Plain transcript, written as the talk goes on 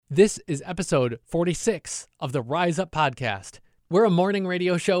This is episode 46 of the Rise Up Podcast. We're a morning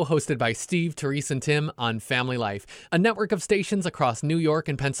radio show hosted by Steve, Therese, and Tim on Family Life, a network of stations across New York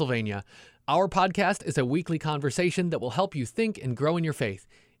and Pennsylvania. Our podcast is a weekly conversation that will help you think and grow in your faith.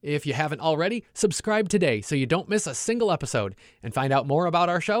 If you haven't already, subscribe today so you don't miss a single episode, and find out more about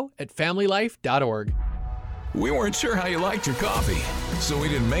our show at familylife.org. We weren't sure how you liked your coffee, so we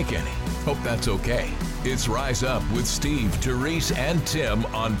didn't make any. Hope that's okay. It's Rise Up with Steve, Therese, and Tim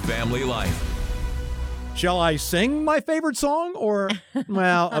on Family Life. Shall I sing my favorite song? Or,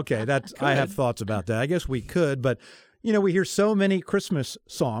 well, okay, I have thoughts about that. I guess we could, but, you know, we hear so many Christmas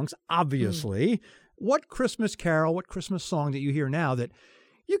songs, obviously. What Christmas carol, what Christmas song that you hear now that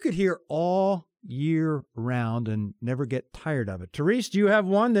you could hear all year round and never get tired of it? Therese, do you have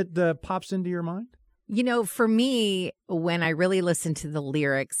one that pops into your mind? You know, for me, when I really listen to the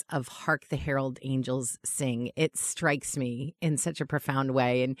lyrics of Hark the Herald Angels Sing, it strikes me in such a profound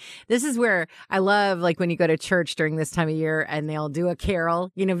way. And this is where I love, like, when you go to church during this time of year and they'll do a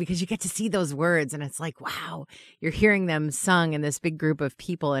carol, you know, because you get to see those words and it's like, wow, you're hearing them sung in this big group of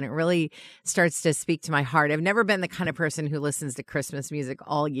people. And it really starts to speak to my heart. I've never been the kind of person who listens to Christmas music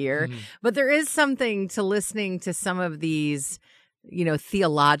all year, but there is something to listening to some of these, you know,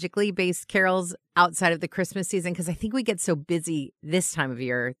 theologically based carols outside of the Christmas season, because I think we get so busy this time of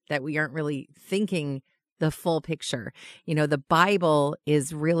year that we aren't really thinking the full picture. You know, the Bible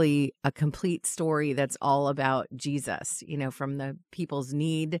is really a complete story that's all about Jesus, you know, from the people's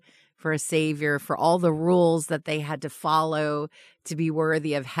need for a savior, for all the rules that they had to follow to be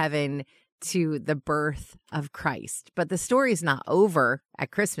worthy of heaven, to the birth of Christ. But the story is not over at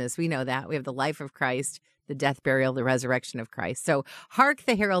Christmas. We know that. We have the life of Christ, the death, burial, the resurrection of Christ. So hark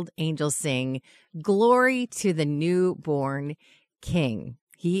the herald angels sing, glory to the newborn King.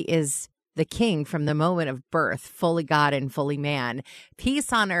 He is the King from the moment of birth, fully God and fully man.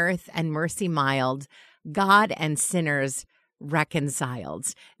 Peace on earth and mercy mild, God and sinners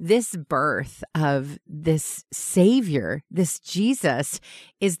reconciled. This birth of this Savior, this Jesus,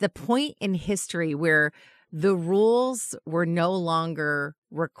 is the point in history where the rules were no longer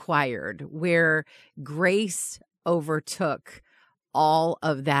required, where grace overtook all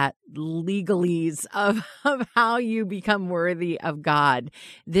of that legalese of how you become worthy of God.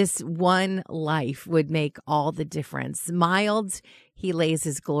 This one life would make all the difference. Mild, he lays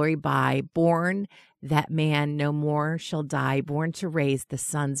his glory by, born that man no more shall die, born to raise the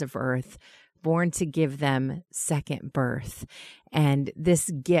sons of earth, born to give them second birth. And this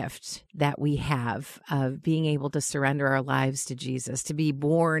gift that we have of being able to surrender our lives to Jesus, to be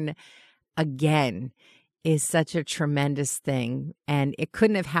born again, is such a tremendous thing. And it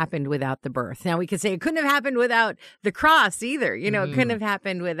couldn't have happened without the birth. Now, we could say it couldn't have happened without the cross either. You know, it couldn't have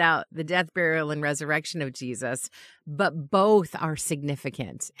happened without the death, burial, and resurrection of Jesus. But both are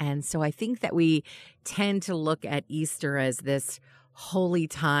significant. And so I think that we tend to look at Easter as this holy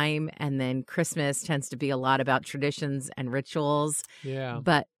time, and then Christmas tends to be a lot about traditions and rituals. Yeah.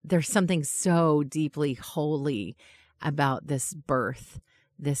 But there's something so deeply holy about this birth,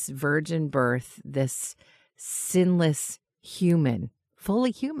 this virgin birth, this sinless human,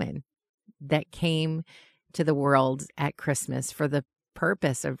 fully human, that came to the world at Christmas for the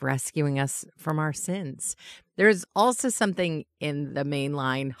purpose of rescuing us from our sins. There's also something in the main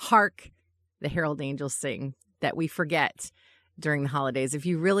line, hark the herald angels sing, that we forget during the holidays. If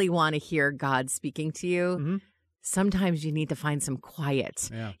you really want to hear God speaking to you, sometimes you need to find some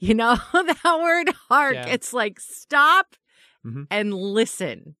quiet. Yeah. You know, that word hark, it's like stop and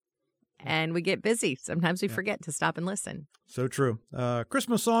listen. And we get busy. Sometimes we forget to stop and listen. So true.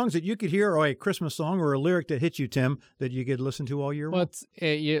 Christmas songs that you could hear, or a Christmas song or a lyric that hit you, Tim, that you could listen to all year long? Well,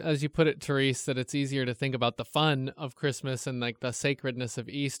 as you put it, Therese, that it's easier to think about the fun of Christmas and like the sacredness of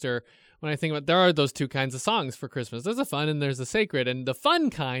Easter. When I think about, there are those two kinds of songs for Christmas. There's a fun and there's a sacred. And the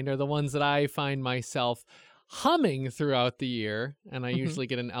fun kind are the ones that I find myself humming throughout the year. And I usually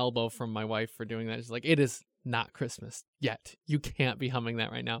get an elbow from my wife for doing that. She's like, it is not Christmas yet. You can't be humming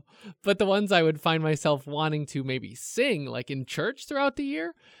that right now. But the ones I would find myself wanting to maybe sing, like in church throughout the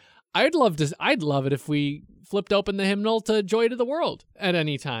year, I'd love it if we flipped open the hymnal to Joy to the World at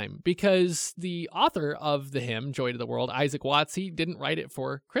any time, because the author of the hymn, Joy to the World, Isaac Watts, he didn't write it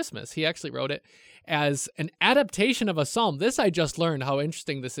for Christmas. He actually wrote it as an adaptation of a psalm. This I just learned how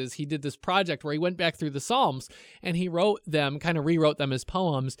interesting this is. He did this project where he went back through the Psalms and he rewrote them as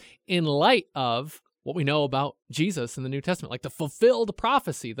poems in light of what we know about Jesus in the New Testament, like the fulfilled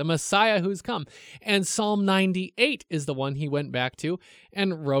prophecy, the Messiah who's come. And Psalm 98 is the one he went back to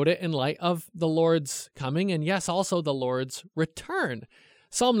and wrote it in light of the Lord's coming and, yes, also the Lord's return.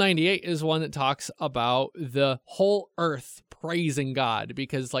 Psalm 98 is one that talks about the whole earth praising God,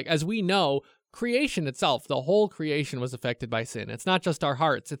 because like, as we know, creation itself, the whole creation was affected by sin. It's not just our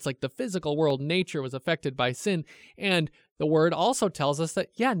hearts. It's like the physical world, nature was affected by sin. And the word also tells us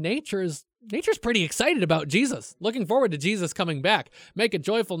that, yeah, nature's pretty excited about Jesus, looking forward to Jesus coming back. Make a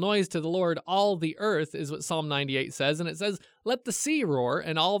joyful noise to the Lord, all the earth, is what Psalm 98 says. And it says, let the sea roar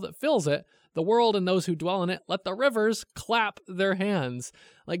and all that fills it, the world and those who dwell in it, let the rivers clap their hands.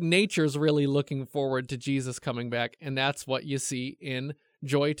 Like, nature's really looking forward to Jesus coming back. And that's what you see in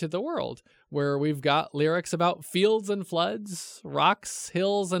Joy to the World, where we've got lyrics about fields and floods, rocks,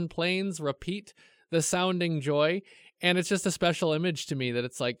 hills, and plains repeat the sounding joy. And it's just a special image to me that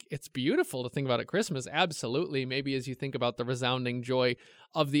it's like, it's beautiful to think about at Christmas. Absolutely. Maybe as you think about the resounding joy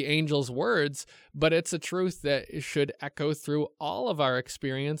of the angel's words, but it's a truth that should echo through all of our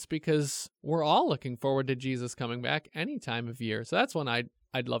experience, because we're all looking forward to Jesus coming back any time of year. So that's one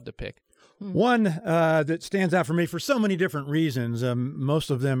I'd love to pick. One that stands out for me for so many different reasons, most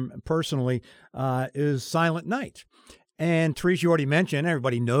of them personally, is Silent Night. And Therese, you already mentioned,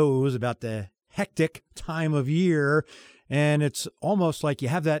 everybody knows about the hectic time of year, and it's almost like you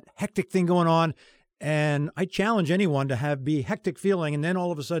have that hectic thing going on, and I challenge anyone to be hectic feeling and then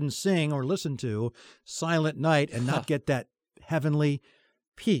all of a sudden sing or listen to Silent Night and not get that heavenly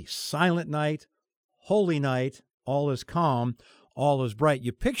peace. Silent Night, Holy Night, all is calm, all is bright.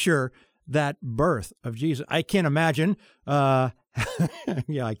 You picture that birth of Jesus. I can't imagine.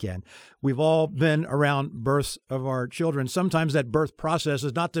 Yeah, I can. We've all been around births of our children. Sometimes that birth process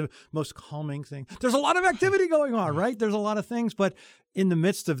is not the most calming thing. There's a lot of activity going on, right? There's a lot of things, but in the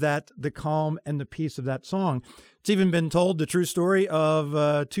midst of that, the calm and the peace of that song. It's even been told the true story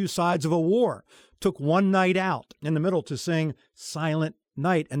of two sides of a war. Took one night out in the middle to sing Silent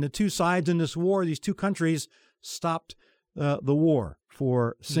Night. And the two sides in this war, these two countries, stopped the war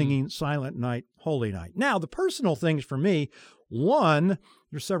for singing Silent Night, Holy Night. Now, the personal things for me, one,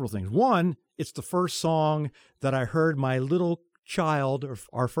 there's several things. One, it's the first song that I heard my little child, or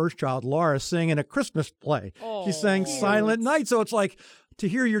our first child, Laura, sing in a Christmas play. She sang Silent Night. So it's like to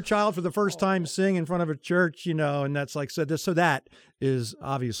hear your child for the first time sing in front of a church, and that's like, so that is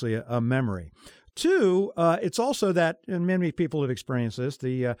obviously a memory. Two, it's also that, and many people have experienced this,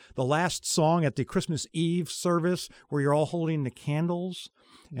 the last song at the Christmas Eve service where you're all holding the candles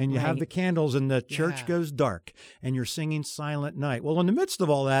and you have the candles and the church goes dark and you're singing Silent Night. Well, in the midst of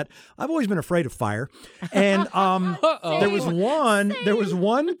all that, I've always been afraid of fire. And there was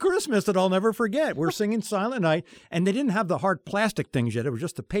one Christmas that I'll never forget. We're singing Silent Night and they didn't have the hard plastic things yet. It was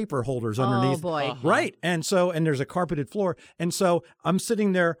just the paper holders underneath. Oh, boy. Right. And there's a carpeted floor. And so I'm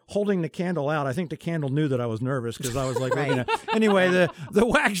sitting there holding the candle out. I think the candle knew that I was nervous because I was like, looking at. Anyway, the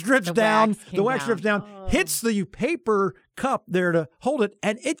wax drips down. The wax drips down, hits the paper cup there to hold it,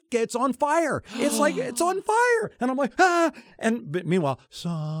 and it gets on fire. It's like, it's on fire. And I'm like, ah. But meanwhile,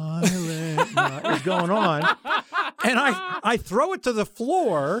 Silent Night is going on. And I throw it to the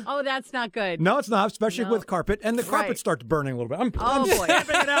floor. Oh, that's not good. No, it's not, especially with carpet. And the carpet starts burning a little bit. I'm boy.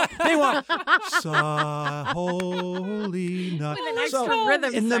 stamping it out. Meanwhile, Holy Night. With an extra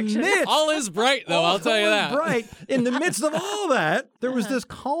rhythm in section. the midst, All is bright, though, I'll tell you that. Bright. In the midst of all that, there was this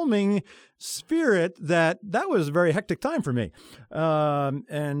calming spirit that was a very hectic time for me.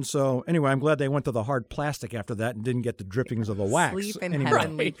 And so, anyway, I'm glad they went to the hard plastic after that and didn't get the drippings of the wax. Sleep in anymore.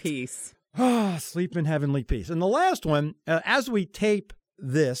 heavenly peace. Sleep in heavenly peace. And the last one, as we tape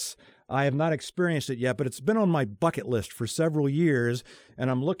this, I have not experienced it yet, but it's been on my bucket list for several years, and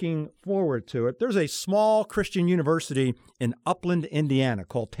I'm looking forward to it. There's a small Christian university in Upland, Indiana,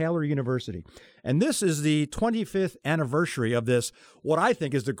 called Taylor University. And this is the 25th anniversary of this, what I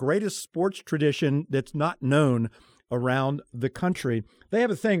think is the greatest sports tradition that's not known around the country. They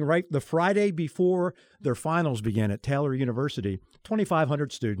have a thing, right, the Friday before their finals begin at Taylor University,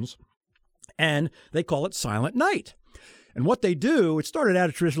 2,500 students, and they call it Silent Night. And what they do, it started out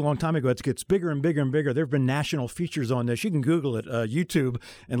a tradition a long time ago. It gets bigger and bigger and bigger. There have been national features on this. You can Google it, YouTube,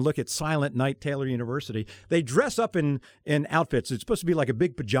 and look at Silent Night Taylor University. They dress up in outfits. It's supposed to be like a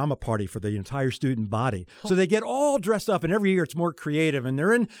big pajama party for the entire student body. So they get all dressed up, and every year it's more creative.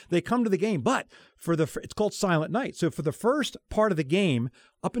 And they come to the game. But it's called Silent Night. So for the first part of the game,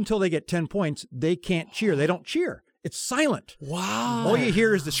 up until they get 10 points, they can't cheer. They don't cheer. It's silent. Wow. All you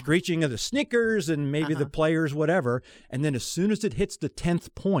hear is the screeching of the Snickers and maybe the players, whatever. And then as soon as it hits the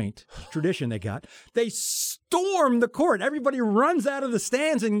 10th point, tradition they got, they storm the court. Everybody runs out of the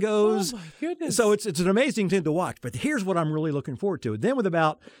stands and goes. Oh, my goodness. So it's an amazing thing to watch. But here's what I'm really looking forward to. Then with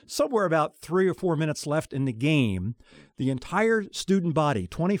somewhere about 3 or 4 minutes left in the game, the entire student body,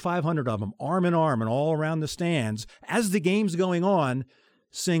 2,500 of them, arm in arm and all around the stands, as the game's going on,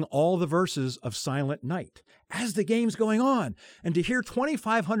 sing all the verses of Silent Night as the game's going on. And to hear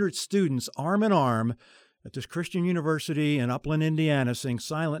 2,500 students arm in arm at this Christian university in Upland, Indiana, sing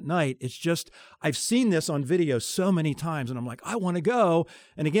Silent Night, it's just, I've seen this on video so many times, and I'm like, I want to go.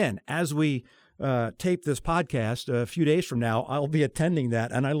 And again, as we tape this podcast a few days from now, I'll be attending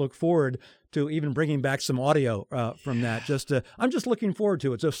that, and I look forward to even bringing back some audio from that. I'm just looking forward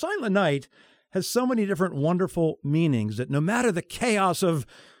to it. So Silent Night has so many different wonderful meanings that no matter the chaos of,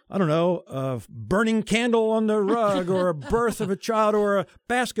 I don't know, a burning candle on the rug or a birth of a child or a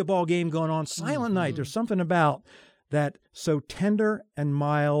basketball game going on, Silent Night, there's something about that so tender and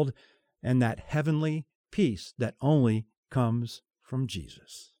mild and that heavenly peace that only comes from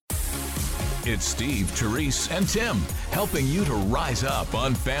Jesus. It's Steve, Therese, and Tim helping you to rise up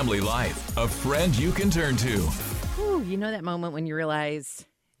on Family Life, a friend you can turn to. Whew, you know that moment when you realize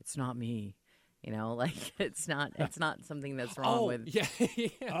it's not me. You know, like it's not something that's wrong with. Yeah.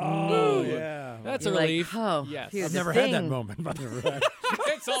 Oh, yeah. That's You're a relief. Like, oh, yes. here's I've the never had that thing. moment.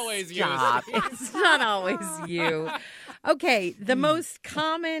 It's always you. Stop. It's not always you. Okay, the most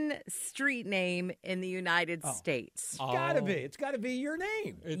common street name in the United States. Gotta be. It's got to be your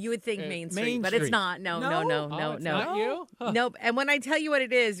name. You would think Main Street, Main but it's Street. not. No. It's not you? Huh. Nope. And when I tell you what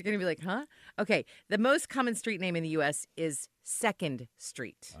it is, you're going to be like, huh? Okay, the most common street name in the U.S. is 2nd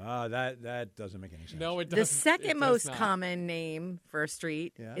Street. That doesn't make any sense. No, it doesn't. The It second does most not. common name for a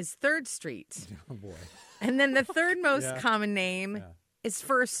street Yeah. is 3rd Street. Oh, boy. And then the third most Yeah. common name Yeah. is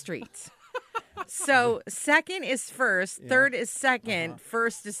 1st Street. So 2nd is 1st, 3rd is 2nd,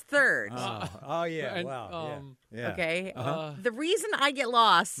 1st is 3rd. Oh, yeah. And, Wow. Yeah. Okay? Uh-huh. The reason I get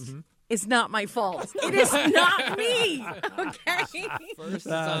lost Mm-hmm. is not my fault. It is not me. Okay? First is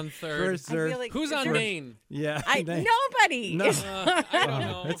on third. First, I feel third. like Who's on there- Maine? Yeah. Nobody. No. I don't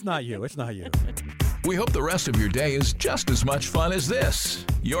know. It's not you. It's not you. We hope the rest of your day is just as much fun as this.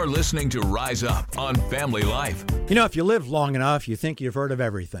 You're listening to Rise Up on Family Life. You know, if you live long enough, you think you've heard of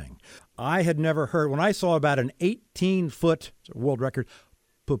everything. I had never heard, when I saw about an 18-foot world record,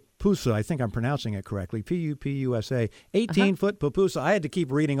 pupusa, I think I'm pronouncing it correctly, P-U-P-U-S-A, 18-foot pupusa, I had to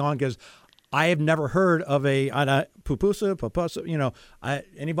keep reading on because I have never heard of a pupusa, you know,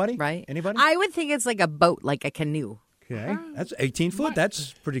 anybody? Right. Anybody? I would think it's like a boat, like a canoe. Okay, that's 18 foot.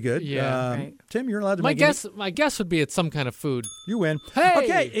 That's pretty good. Yeah. Right. Tim, you're allowed to My make guess would be it's some kind of food. You win. Hey!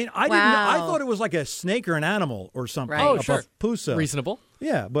 Okay, and I didn't know, I Wow. thought it was like a snake or an animal or something. Right. Oh, a sure. pupusa. Reasonable.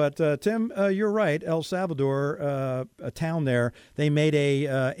 Yeah, but Tim, you're right. El Salvador, a town there, they made a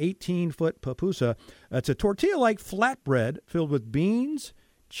 18-foot pupusa. It's a tortilla-like flatbread filled with beans,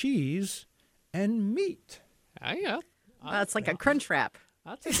 cheese, and meat. Yeah. It's like a crunch wrap.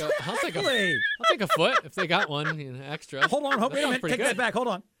 I'll take a Wait. foot if they got one extra. Hold on. Wait a sounds minute. pretty Take that good. back. Hold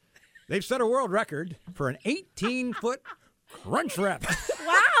on. They've set a world record for an 18-foot crunch wrap.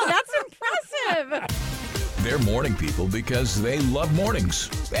 Wow, that's impressive. They're morning people because they love mornings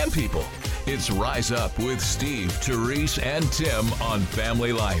and people. It's Rise Up with Steve, Therese, and Tim on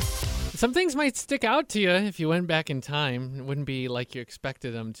Family Life. Some things might stick out to you if you went back in time. It wouldn't be like you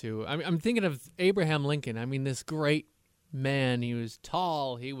expected them to. I'm thinking of Abraham Lincoln. I mean, this great man. He was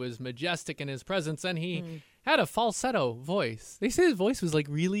tall. He was majestic in his presence, and he had a falsetto voice. They say his voice was like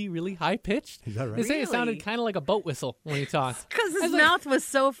really, really high pitched. Is that right? They say it Really? sounded kind of like a boat whistle when he talked. Because his mouth was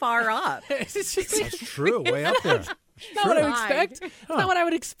so far up. It's just That's true. Way up there. not what I would Why? expect. It's not what I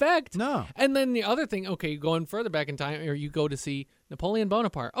would expect. No. And then the other thing, okay, going further back in time, or you go to see Napoleon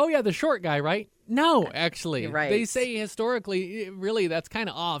Bonaparte. Oh, yeah, the short guy, right? No, actually. You're right. They say historically, really, that's kind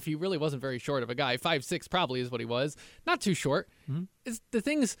of off. He really wasn't very short of a guy. 5'6" probably is what he was. Not too short. It's the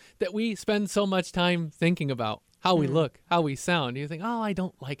things that we spend so much time thinking about. How we look, how we sound. You think, oh, I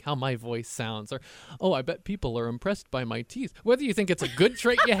don't like how my voice sounds. Or, oh, I bet people are impressed by my teeth. Whether you think it's a good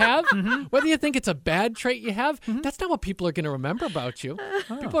trait you have, whether you think it's a bad trait you have, that's not what people are going to remember about you.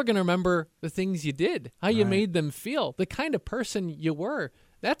 People are going to remember the things you did, how you made them feel, the kind of person you were.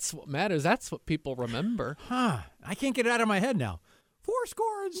 That's what matters. That's what people remember. Huh. I can't get it out of my head now.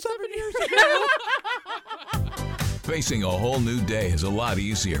 7 years ago. Facing a whole new day is a lot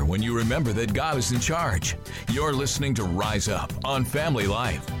easier when you remember that God is in charge. You're listening to Rise Up on Family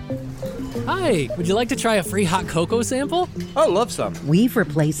Life. Hi, would you like to try a free hot cocoa sample? Oh, love some. We've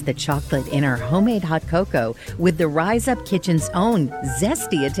replaced the chocolate in our homemade hot cocoa with the Rise Up Kitchen's own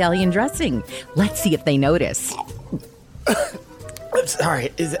zesty Italian dressing. Let's see if they notice. I'm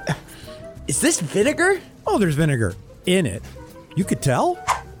sorry. Is this vinegar? Oh, there's vinegar in it. You could tell.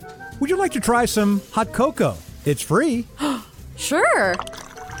 Would you like to try some hot cocoa? It's free. Sure.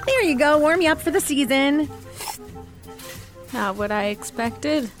 There you go. Warm you up for the season. Not what I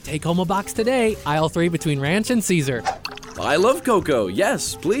expected. Take home a box today, aisle 3 between Ranch and Caesar. I love cocoa.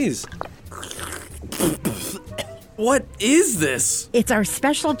 Yes, please. What is this? It's our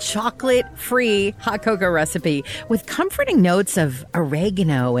special chocolate-free hot cocoa recipe with comforting notes of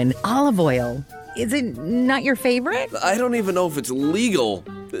oregano and olive oil. Is it not your favorite? I don't even know if it's legal.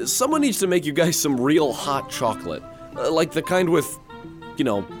 Someone needs to make you guys some real hot chocolate. Like the kind with,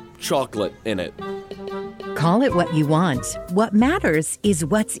 chocolate in it. Call it what you want. What matters is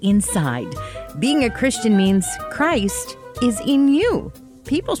what's inside. Being a Christian means Christ is in you.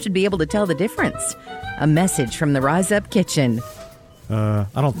 People should be able to tell the difference. A message from the Rise Up Kitchen. I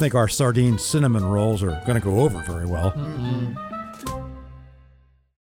don't think our sardine cinnamon rolls are going to go over very well. Mm-mm.